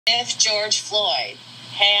if George Floyd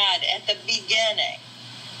had, at the beginning,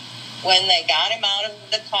 when they got him out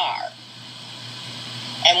of the car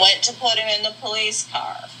and went to put him in the police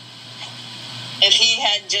car, if he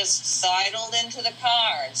had just sidled into the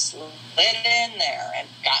car and slid in there and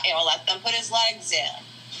let them put his legs in,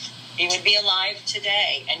 he would be alive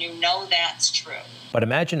today, and you know that's true. But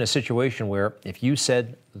imagine a situation where if you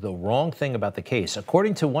said the wrong thing about the case,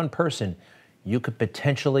 according to one person, you could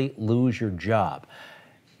potentially lose your job.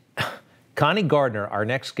 Connie Gardner, our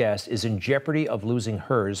next guest, is in jeopardy of losing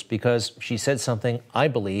hers because she said something, I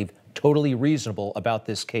believe, totally reasonable about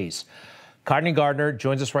this case. Connie Gardner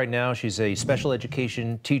joins us right now. She's a special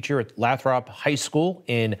education teacher at Lathrop High School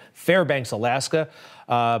in Fairbanks, Alaska.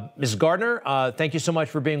 Ms. Gardner, thank you so much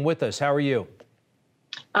for being with us. How are you?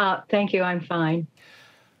 Thank you. I'm fine.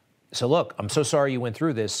 So look, I'm so sorry you went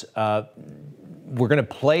through this. We're going to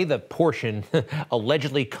play the portion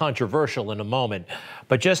allegedly controversial in a moment.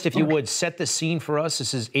 But just if you would set the scene for us.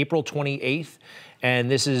 This is April 28th, and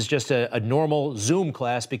this is just a normal Zoom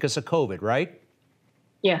class because of COVID, right?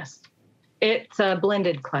 Yes. It's a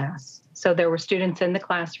blended class. So there were students in the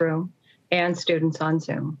classroom and students on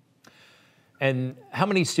Zoom. And how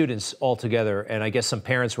many students altogether? And I guess some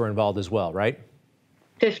parents were involved as well, right?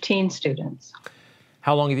 15 students.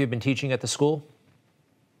 How long have you been teaching at the school?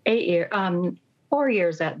 8 years, 4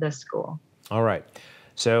 years at this school. All right.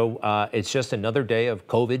 So it's just another day of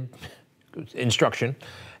COVID instruction.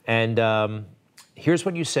 And here's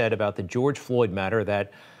what you said about the George Floyd matter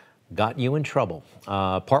that got you in trouble.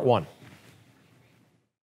 Part one.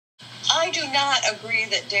 I do not agree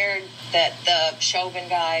that the Chauvin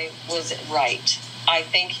guy was right. I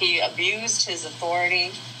think he abused his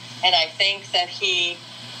authority, and I think that he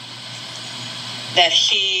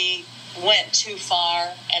went too far,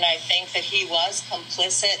 and I think that he was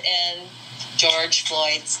complicit in George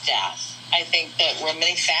Floyd's death. I think that there were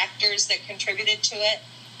many factors that contributed to it,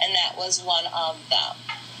 and that was one of them.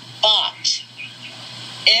 But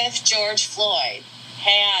if George Floyd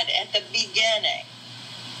had, at the beginning,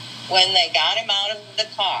 when they got him out of the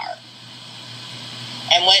car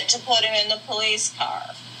and went to put him in the police car,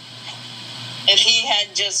 if he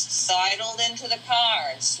had just sidled into the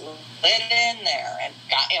car and slid in there and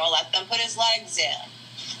let them put his legs in,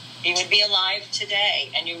 he would be alive today,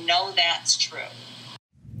 and you know that's true.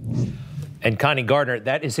 And Connie Gardner,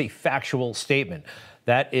 that is a factual statement.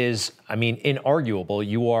 That is, I mean, inarguable.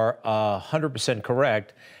 You are 100%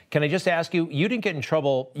 correct. Can I just ask you, you didn't get in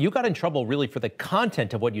trouble, you got in trouble really for the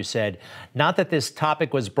content of what you said, not that this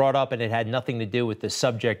topic was brought up and it had nothing to do with the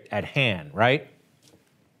subject at hand, right?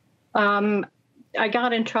 I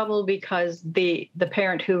got in trouble because the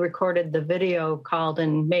parent who recorded the video called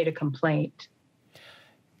and made a complaint.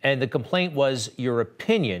 And the complaint was your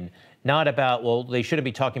opinion, not about, well, they shouldn't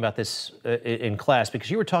be talking about this in class,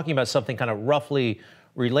 because you were talking about something kind of roughly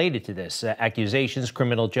related to this, accusations,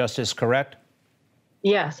 criminal justice, correct?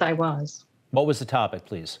 Yes, I was. What was the topic,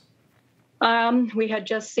 please? We had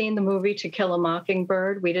just seen the movie To Kill a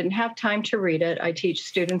Mockingbird. We didn't have time to read it. I teach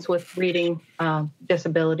students with reading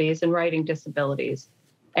disabilities and writing disabilities.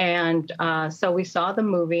 And so we saw the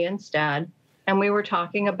movie instead, and we were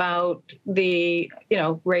talking about the,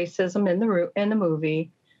 racism in the movie,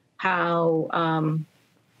 how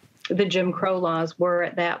the Jim Crow laws were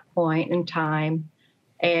at that point in time,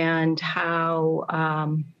 and how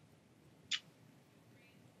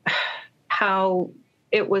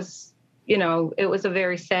it was, it was a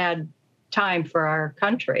very sad time for our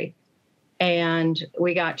country. And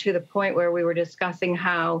we got to the point where we were discussing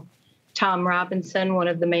how Tom Robinson, one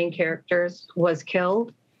of the main characters, was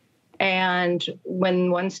killed. And when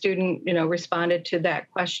one student, responded to that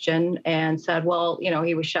question and said, well,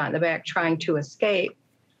 he was shot in the back trying to escape,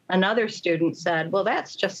 another student said, well,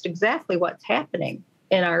 that's just exactly what's happening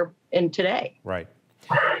in today. Right.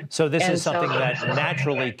 So this is something that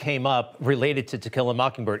naturally came up related to Kill a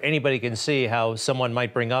Mockingbird. Anybody can see how someone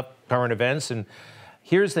might bring up current events. And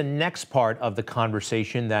here's the next part of the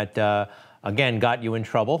conversation that, again, got you in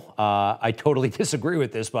trouble. I totally disagree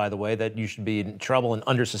with this, by the way, that you should be in trouble and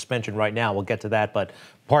under suspension right now. We'll get to that. But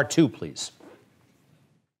part two, please.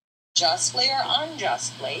 Justly or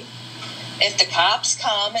unjustly, if the cops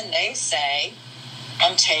come and they say,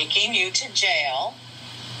 I'm taking you to jail,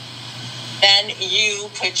 then you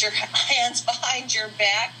put your hands behind your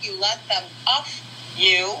back, you let them cuff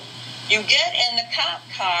you, you get in the cop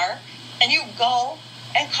car, and you go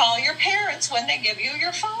and call your parents when they give you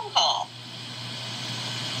your phone call.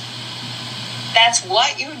 That's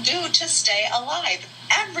what you do to stay alive.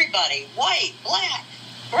 Everybody, white, black,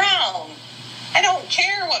 brown, I don't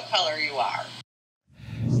care what color you are.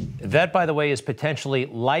 That, by the way, is potentially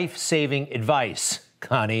life-saving advice.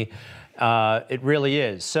 Connie. It really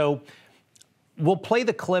is. So we'll play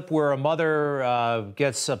the clip where a mother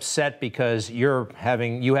gets upset because you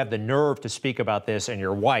have the nerve to speak about this and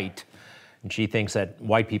you're white. And she thinks that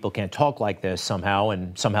white people can't talk like this somehow,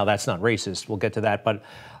 and somehow that's not racist. We'll get to that. But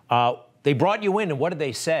they brought you in, and what did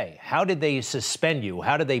they say? How did they suspend you?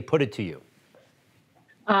 How did they put it to you?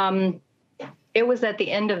 It was at the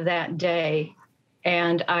end of that day,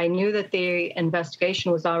 and I knew that the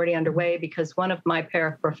investigation was already underway because one of my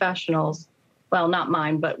paraprofessionals, well, not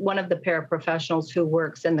mine, but one of the paraprofessionals who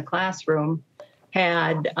works in the classroom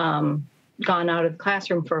had gone out of the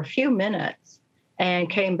classroom for a few minutes and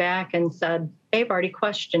came back and said, they've already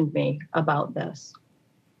questioned me about this.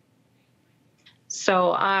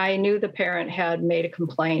 So I knew the parent had made a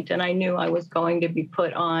complaint, and I knew I was going to be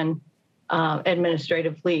put on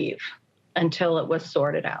administrative leave until it was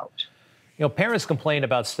sorted out. You know, parents complain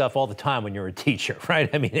about stuff all the time when you're a teacher, right?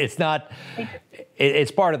 I mean,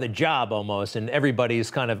 it's part of the job almost, and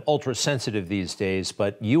everybody's kind of ultra sensitive these days,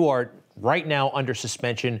 but you are right now under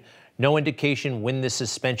suspension. No indication when this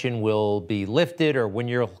suspension will be lifted or when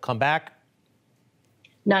you'll come back?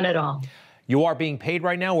 None at all. You are being paid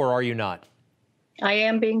right now, or are you not? I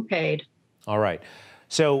am being paid. All right.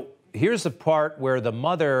 So here's the part where the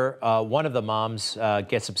mother, one of the moms,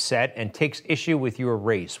 gets upset and takes issue with your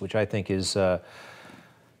race, which I think is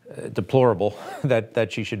deplorable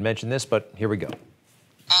that she should mention this, but here we go.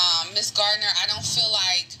 Ms. Gardner, I don't feel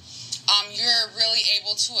like you're really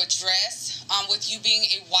able to address with you being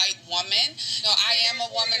a white woman. No, I am a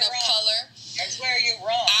woman of color. That's where you're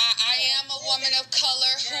wrong. I am a woman of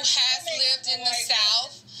color who has lived in the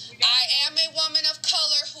South. I am a woman of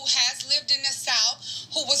color who has lived in the South,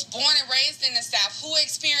 who was born and raised in the South, who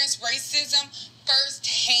experienced racism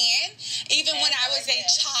firsthand, even when I was a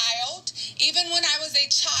child,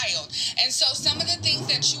 And so some of the things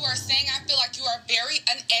that you are saying, I feel like you are very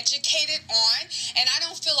uneducated on, and I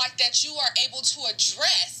don't feel like that you are able to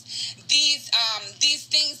address these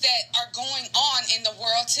things that are going on in the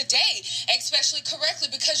world today, especially correctly,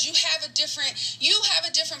 because you have a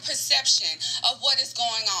different perception of what is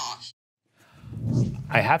going on.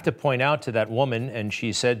 I have to point out to that woman, and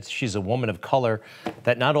she said she's a woman of color,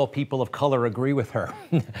 that not all people of color agree with her.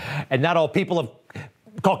 And not all people of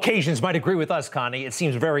Caucasians might agree with us, Connie. It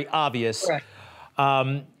seems very obvious. Right.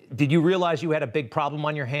 Did you realize you had a big problem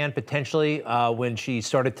on your hand potentially when she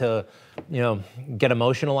started to, get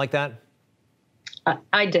emotional like that?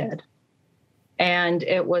 I did. And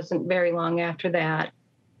it wasn't very long after that.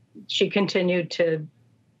 She continued to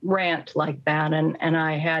rant like that, and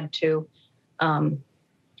I had to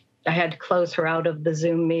close her out of the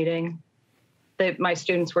Zoom meeting. My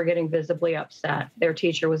students were getting visibly upset. Their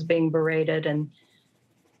teacher was being berated, and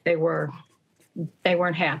they weren't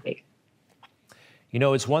happy. You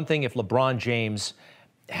know, it's one thing if LeBron James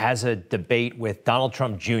has a debate with Donald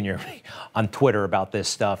Trump Jr. on Twitter about this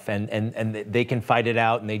stuff, and they can fight it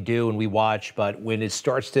out, and they do, and we watch. But when it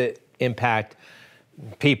starts to impact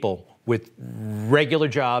people with regular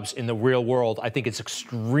jobs in the real world, I think it's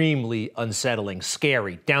extremely unsettling,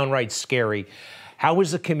 scary, downright scary. How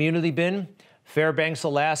has the community been? Fairbanks,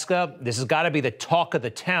 Alaska, this has got to be the talk of the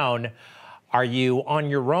town. Are you on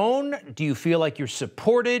your own? Do you feel like you're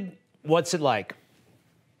supported? What's it like?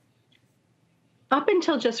 Up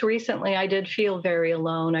until just recently, I did feel very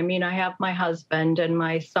alone. I mean, I have my husband and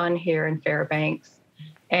my son here in Fairbanks,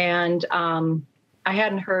 and I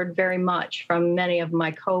hadn't heard very much from many of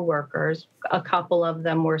my coworkers. A couple of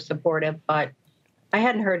them were supportive, but I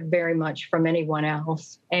hadn't heard very much from anyone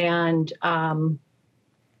else. And,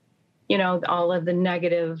 all of the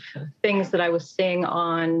negative things that I was seeing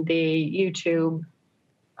on the YouTube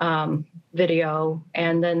video,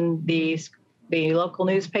 and then the local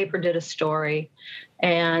newspaper did a story,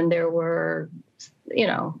 and there were,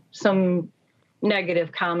 some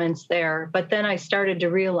negative comments there. But then I started to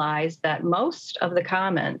realize that most of the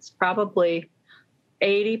comments, probably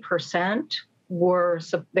 80%, were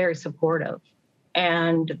very supportive.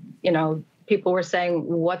 And, people were saying,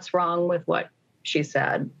 what's wrong with what she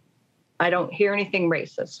said? I don't hear anything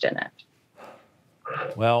racist in it.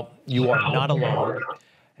 Well, you are not alone.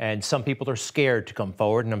 And some people are scared to come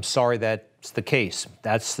forward, and I'm sorry that's the case.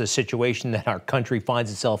 That's the situation that our country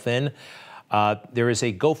finds itself in. There is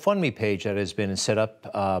a GoFundMe page that has been set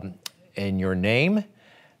up in your name,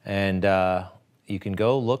 and you can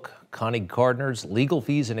go look. Connie Gardner's legal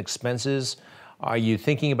fees and expenses. Are you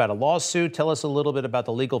thinking about a lawsuit? Tell us a little bit about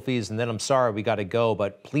the legal fees, and then I'm sorry we got to go,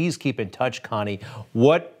 but please keep in touch, Connie.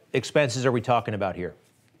 What expenses are we talking about here?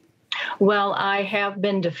 Well, I have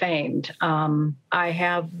been defamed. I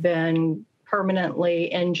have been permanently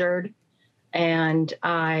injured, and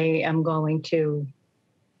I am going to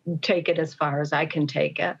take it as far as I can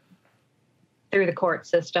take it through the court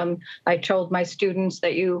system. I told my students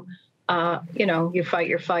that you fight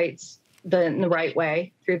your fights in the right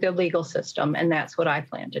way through the legal system, and that's what I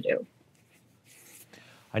plan to do.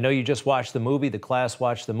 I know you just watched the movie, the class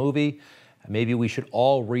watched the movie. Maybe we should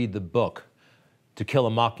all read the book, To Kill a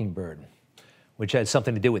Mockingbird, which had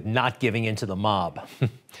something to do with not giving in to the mob.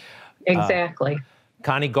 Exactly.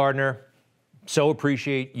 Connie Gardner, so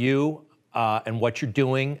appreciate you and what you're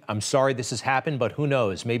doing. I'm sorry this has happened, but who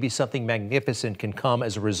knows? Maybe something magnificent can come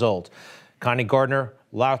as a result. Connie Gardner,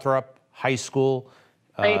 Lathrop High School.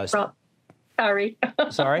 Lathrop. Sorry.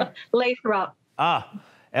 Sorry? Lathrop.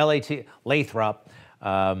 L-A-T, Lathrop.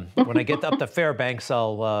 When I get up to Fairbanks,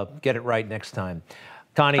 I'll get it right next time.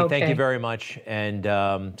 Connie, Thank you very much, and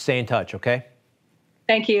stay in touch, okay?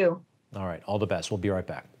 Thank you. All right, all the best. We'll be right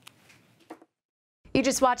back. You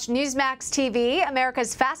just watched Newsmax TV,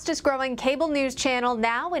 America's fastest growing cable news channel,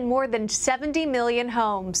 now in more than 70 million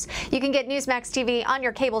homes. You can get Newsmax TV on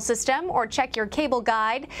your cable system or check your cable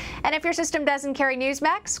guide. And if your system doesn't carry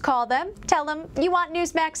Newsmax, call them, tell them you want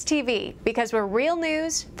Newsmax TV, because we're real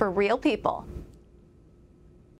news for real people.